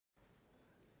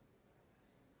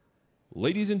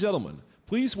Ladies and gentlemen,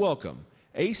 please welcome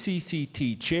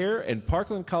ACCT Chair and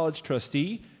Parkland College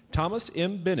Trustee Thomas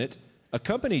M. Bennett,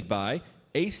 accompanied by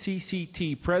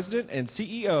ACCT President and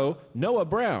CEO Noah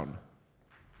Brown.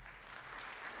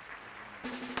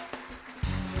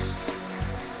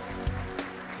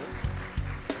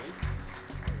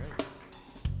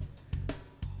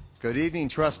 Good evening,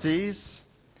 trustees,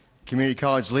 community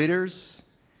college leaders,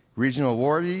 regional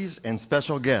awardees, and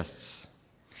special guests.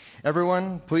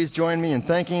 Everyone, please join me in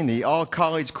thanking the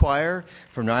all-college choir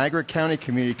from Niagara County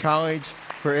Community College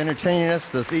for entertaining us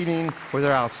this evening with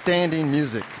their outstanding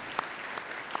music.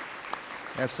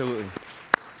 Absolutely.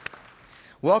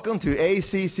 Welcome to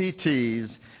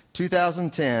ACCT's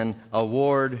 2010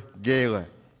 Award Gala.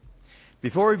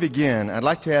 Before we begin, I'd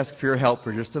like to ask for your help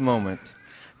for just a moment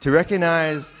to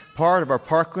recognize part of our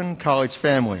Parkland College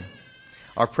family.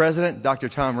 Our president, Dr.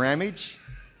 Tom Ramage,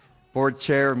 board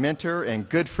chair, mentor, and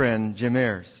good friend, Jim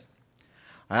Ayers.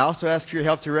 I also ask for your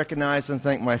help to recognize and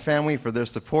thank my family for their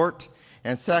support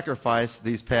and sacrifice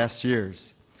these past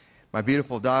years. My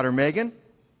beautiful daughter, Megan.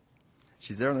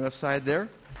 She's there on the left side there.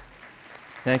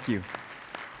 Thank you.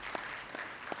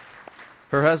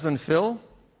 Her husband, Phil.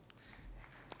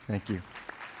 Thank you.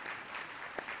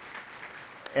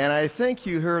 And I think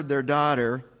you heard their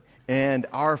daughter and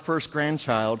our first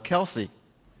grandchild, Kelsey.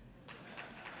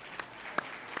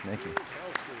 Thank you.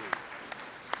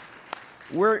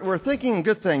 We're thinking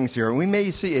good things here. We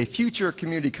may see a future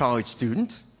community college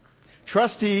student,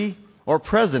 trustee, or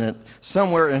president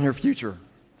somewhere in her future.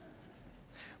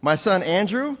 My son,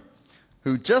 Andrew,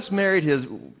 who just married his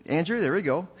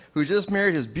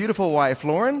beautiful wife,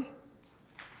 Lauren.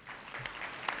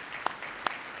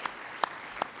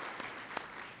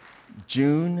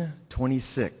 June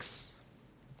 26th.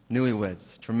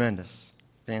 Newlyweds. Tremendous.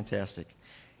 Fantastic.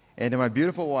 And to my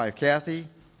beautiful wife, Kathy,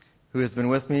 who has been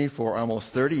with me for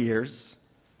almost 30 years.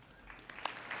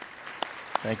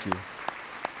 Thank you.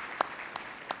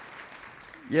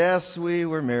 Yes, we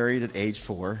were married at age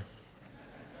 4.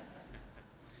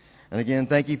 And again,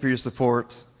 thank you for your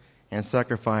support and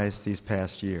sacrifice these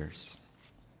past years.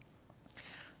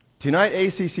 Tonight,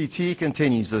 ACCT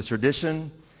continues the tradition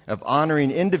of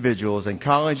honoring individuals and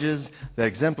colleges that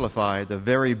exemplify the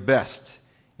very best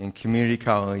in community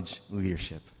college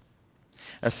leadership.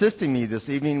 Assisting me this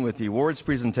evening with the awards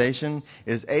presentation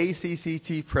is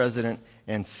ACCT President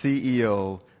and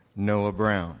CEO Noah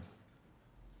Brown.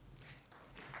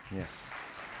 Yes.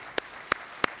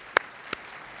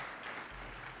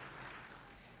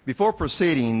 Before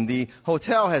proceeding, the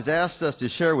hotel has asked us to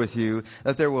share with you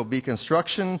that there will be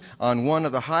construction on one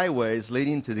of the highways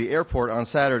leading to the airport on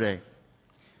Saturday.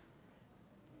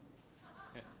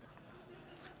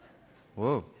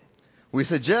 Whoa. We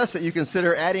suggest that you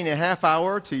consider adding a half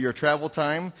hour to your travel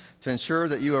time to ensure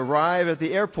that you arrive at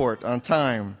the airport on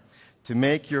time to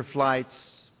make your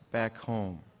flights back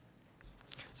home.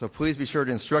 So please be sure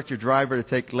to instruct your driver to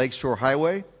take Lakeshore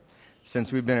Highway,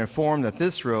 since we've been informed that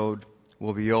this road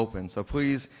will be open. So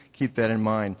please keep that in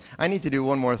mind. I need to do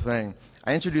one more thing.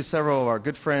 I introduced several of our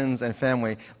good friends and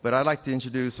family, but I'd like to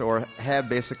introduce or have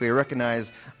basically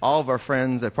recognize all of our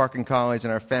friends at Parkland College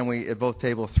and our family at both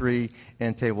Table 3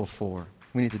 and Table 4.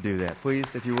 We need to do that.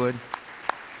 Please, if you would.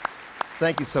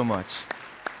 Thank you so much.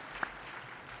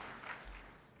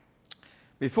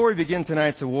 Before we begin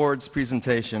tonight's awards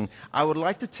presentation, I would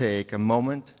like to take a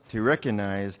moment to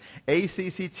recognize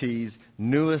ACCT's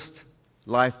newest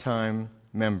lifetime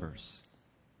members.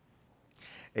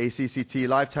 ACCT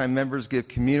lifetime members give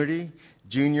community,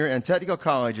 junior, and technical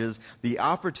colleges the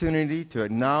opportunity to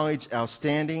acknowledge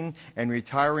outstanding and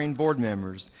retiring board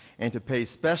members and to pay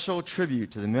special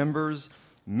tribute to the members'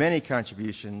 many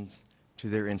contributions to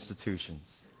their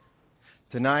institutions.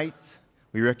 Tonight,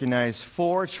 we recognize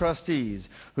 4 trustees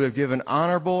who have given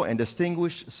honorable and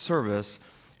distinguished service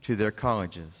to their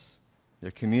colleges,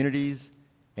 their communities,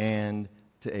 and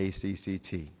to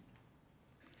ACCT.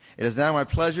 It is now my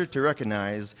pleasure to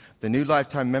recognize the new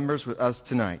lifetime members with us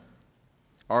tonight.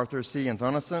 Arthur C.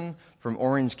 Anthonison from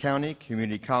Orange County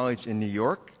Community College in New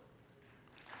York.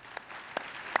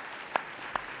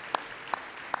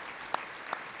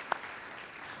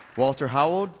 Walter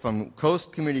Howard from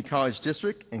Coast Community College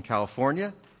District in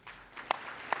California.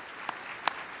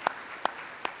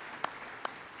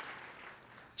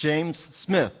 James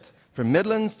Smith from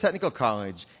Midlands Technical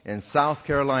College in South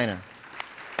Carolina.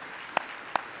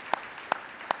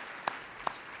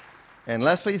 And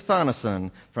Leslie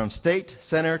Thonason from State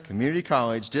Center Community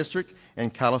College District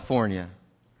in California.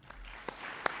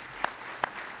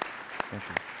 Thank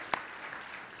you.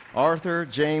 Arthur,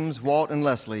 James, Walt, and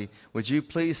Leslie, would you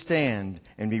please stand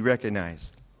and be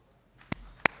recognized?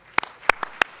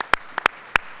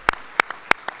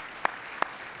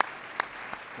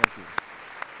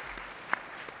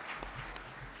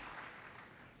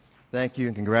 Thank you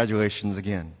and congratulations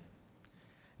again.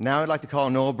 Now I'd like to call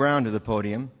Noah Brown to the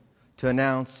podium to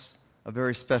announce a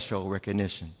very special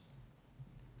recognition.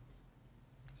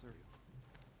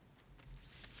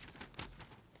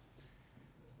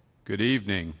 Good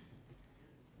evening.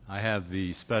 I have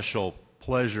the special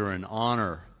pleasure and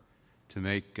honor to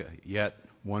make yet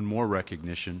one more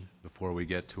recognition before we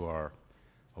get to our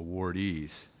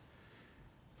awardees.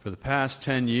 For the past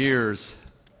 10 years,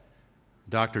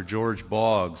 Dr. George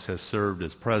Boggs has served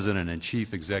as President and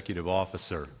Chief Executive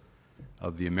Officer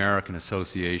of the American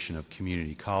Association of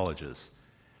Community Colleges.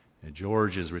 And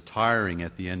George is retiring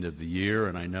at the end of the year,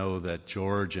 and I know that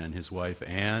George and his wife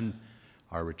Ann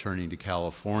are returning to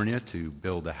California to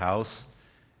build a house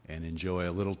and enjoy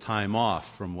a little time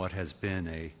off from what has been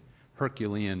a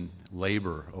Herculean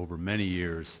labor over many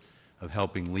years of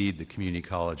helping lead the community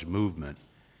college movement.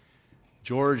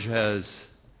 George has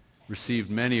received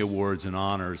many awards and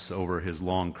honors over his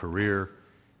long career.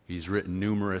 He's written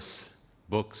numerous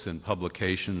books and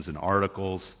publications and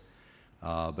articles,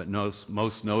 but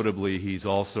most notably he's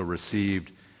also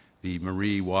received the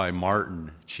Marie Y.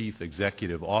 Martin Chief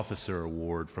Executive Officer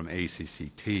Award from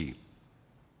ACCT.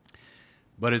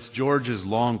 But it's George's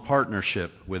long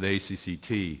partnership with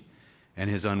ACCT and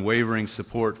his unwavering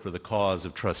support for the cause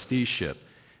of trusteeship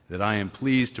that I am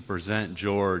pleased to present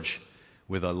George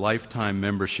with a lifetime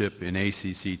membership in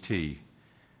ACCT.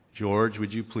 George,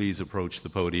 would you please approach the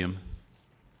podium?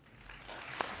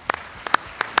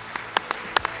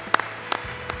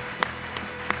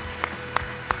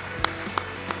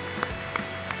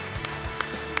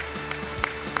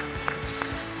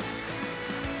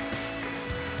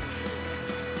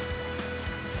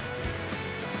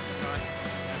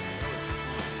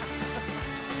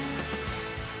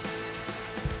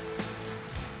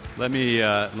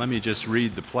 Let me just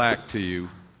read the plaque to you.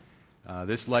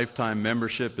 This lifetime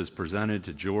membership is presented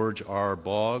to George R.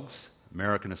 Boggs,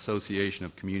 American Association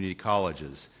of Community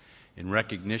Colleges, in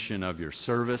recognition of your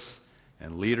service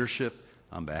and leadership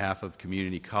on behalf of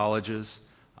community colleges,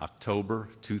 October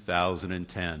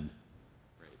 2010.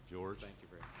 Great. George? Thank you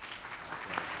very much.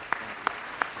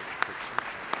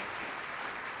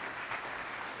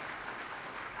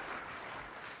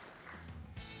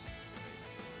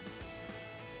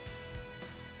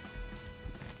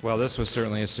 Well, this was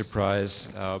certainly a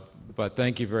surprise, but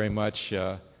thank you very much,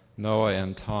 Noah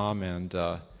and Tom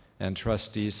and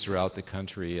trustees throughout the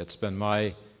country. It's been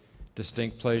my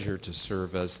distinct pleasure to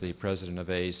serve as the president of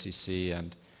AACC,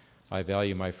 and I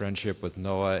value my friendship with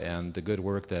Noah and the good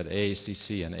work that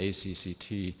AACC and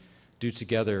ACCT do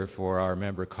together for our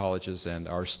member colleges and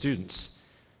our students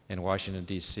in Washington,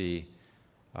 D.C.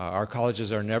 Our colleges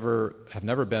have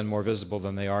never been more visible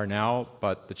than they are now,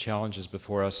 but the challenges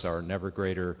before us are never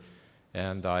greater.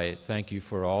 And I thank you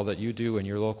for all that you do in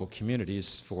your local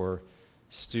communities for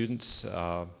students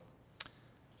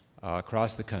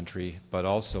across the country, but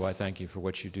also I thank you for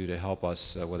what you do to help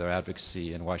us with our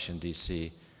advocacy in Washington,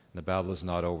 D.C. The battle is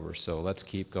not over, so let's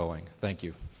keep going. Thank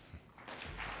you.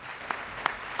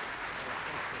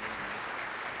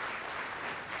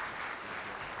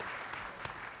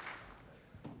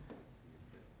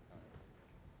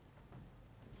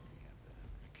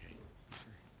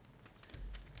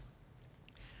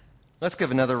 Let's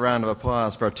give another round of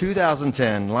applause for our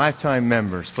 2010 lifetime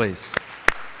members, please.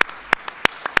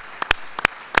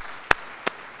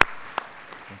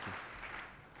 Thank you.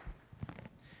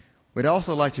 We'd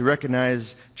also like to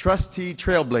recognize trustee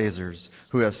trailblazers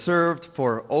who have served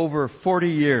for over 40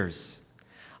 years.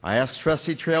 I ask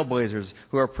trustee trailblazers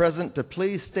who are present to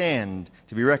please stand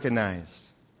to be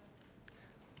recognized.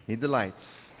 Need the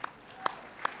lights.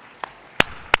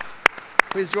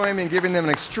 Please join me in giving them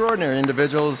extraordinary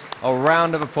individuals a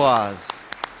round of applause.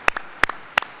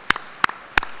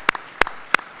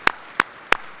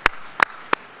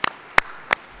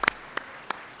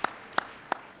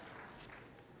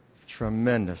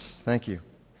 Tremendous. Thank you.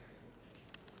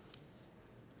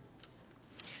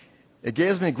 It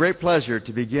gives me great pleasure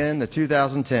to begin the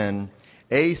 2010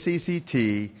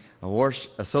 ACCT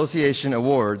Association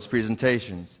Awards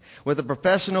presentations with the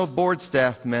Professional Board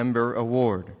Staff Member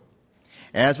Award.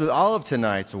 As with all of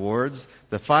tonight's awards,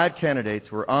 the 5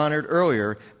 candidates were honored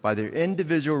earlier by their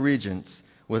individual regents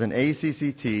with an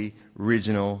ACCT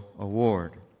Regional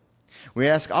Award. We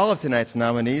ask all of tonight's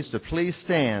nominees to please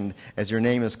stand as your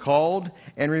name is called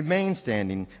and remain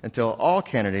standing until all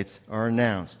candidates are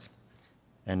announced.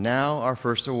 And now our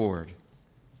first award.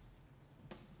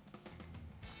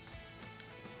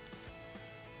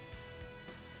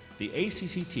 The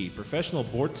ACCT Professional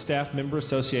Board Staff Member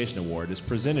Association Award is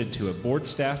presented to a board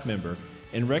staff member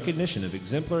in recognition of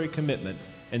exemplary commitment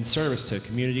and service to a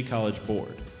community college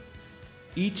board.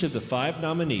 Each of the 5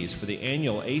 nominees for the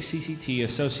annual ACCT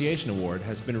Association Award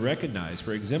has been recognized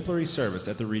for exemplary service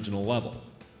at the regional level.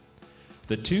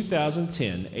 The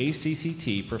 2010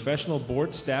 ACCT Professional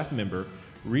Board Staff Member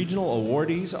Regional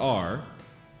Awardees are,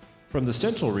 from the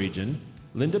Central Region,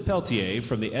 Linda Peltier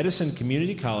from the Edison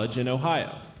Community College in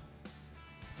Ohio.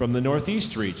 From the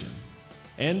Northeast Region,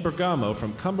 Ann Bergamo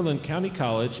from Cumberland County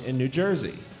College in New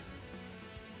Jersey.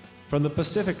 From the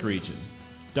Pacific Region,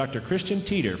 Dr. Christian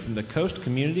Teeter from the Coast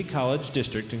Community College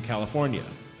District in California.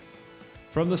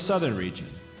 From the Southern Region,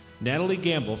 Natalie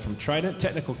Gamble from Trident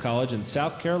Technical College in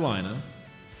South Carolina.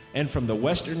 And from the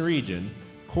Western Region,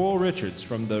 Coral Richards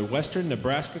from the Western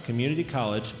Nebraska Community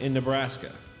College in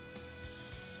Nebraska.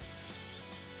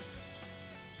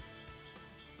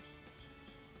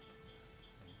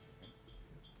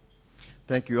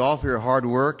 Thank you all for your hard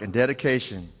work and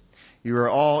dedication. You are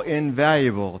all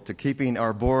invaluable to keeping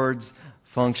our boards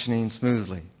functioning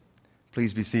smoothly.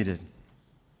 Please be seated.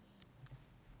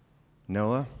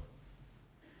 Noah,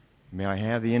 may I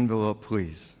have the envelope,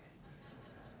 please?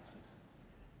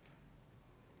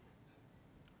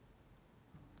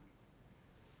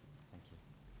 Thank you.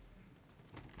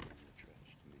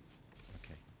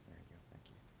 Okay, there you go. Thank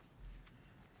you.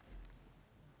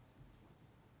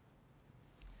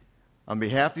 On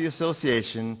behalf of the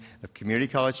Association of Community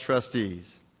College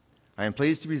Trustees, I am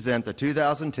pleased to present the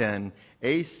 2010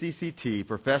 ACCT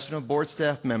Professional Board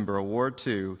Staff Member Award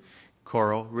to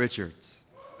Coral Richards.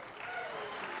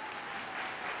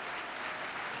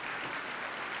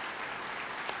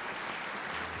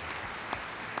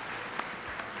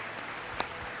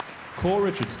 Coral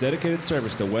Richards' dedicated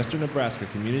service to Western Nebraska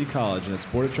Community College and its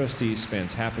Board of Trustees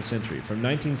spans half a century, from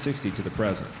 1960 to the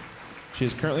present. She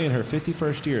is currently in her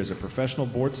 51st year as a professional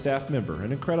board staff member,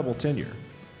 an incredible tenure.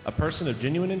 A person of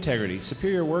genuine integrity,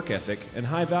 superior work ethic, and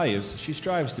high values, she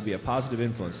strives to be a positive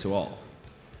influence to all.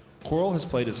 Coral has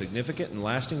played a significant and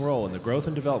lasting role in the growth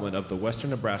and development of the Western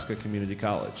Nebraska Community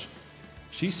College.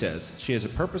 She says she has a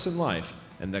purpose in life,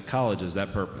 and that college is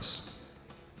that purpose.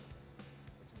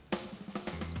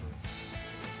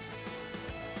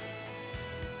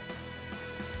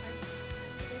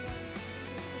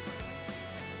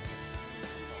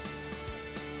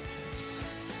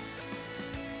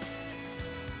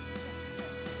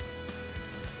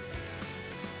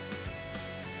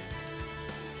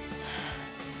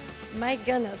 My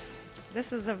goodness,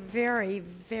 this is a very,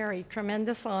 very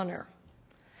tremendous honor.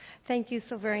 Thank you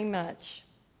so very much.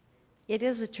 It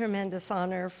is a tremendous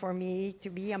honor for me to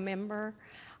be a member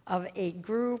of a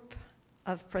group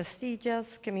of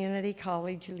prestigious community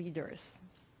college leaders.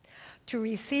 To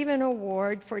receive an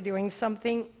award for doing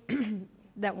something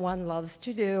that one loves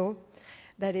to do,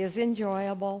 that is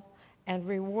enjoyable and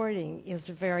rewarding, is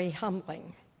very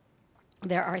humbling.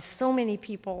 There are so many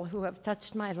people who have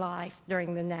touched my life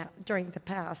during the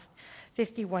past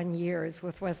 51 years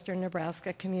with Western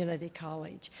Nebraska Community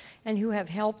College, and who have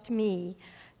helped me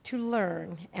to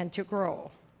learn and to grow.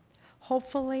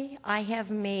 Hopefully, I have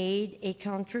made a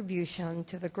contribution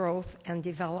to the growth and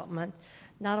development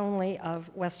not only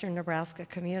of Western Nebraska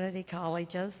community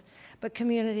colleges, but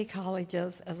community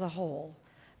colleges as a whole.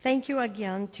 Thank you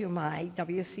again to my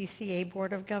WCCA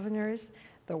Board of Governors,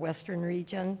 the Western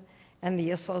Region, and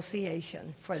the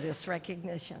Association for this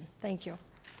recognition. Thank you.